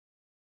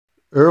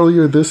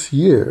Earlier this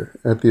year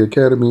at the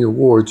Academy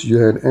Awards, you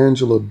had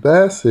Angela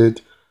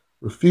Bassett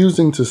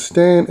refusing to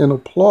stand and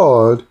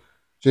applaud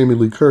Jamie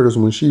Lee Curtis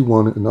when she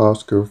won an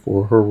Oscar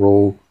for her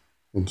role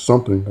in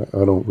something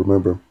I don't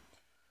remember.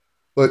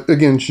 But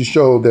again, she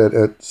showed that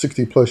at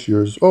 60 plus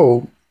years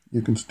old,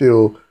 you can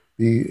still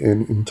be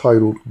an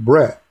entitled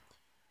brat.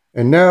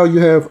 And now you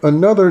have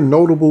another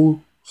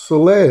notable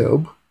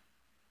celeb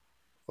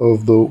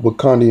of the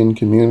Wakandian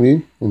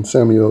community, and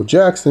Samuel L.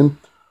 Jackson,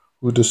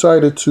 who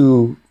decided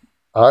to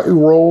eye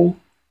roll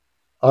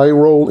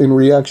in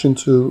reaction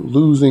to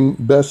losing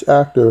Best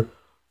Actor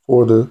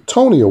for the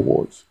Tony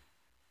Awards.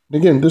 And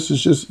again, this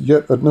is just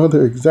yet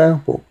another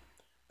example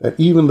that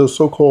even the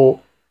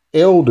so-called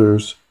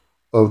elders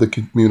of the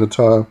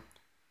community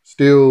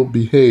still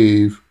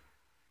behave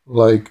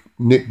like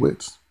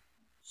nitwits.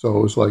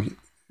 So it's like,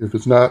 if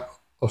it's not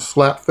a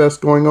slap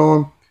fest going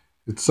on,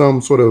 it's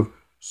some sort of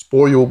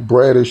spoiled,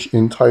 brattish,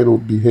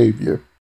 entitled behavior.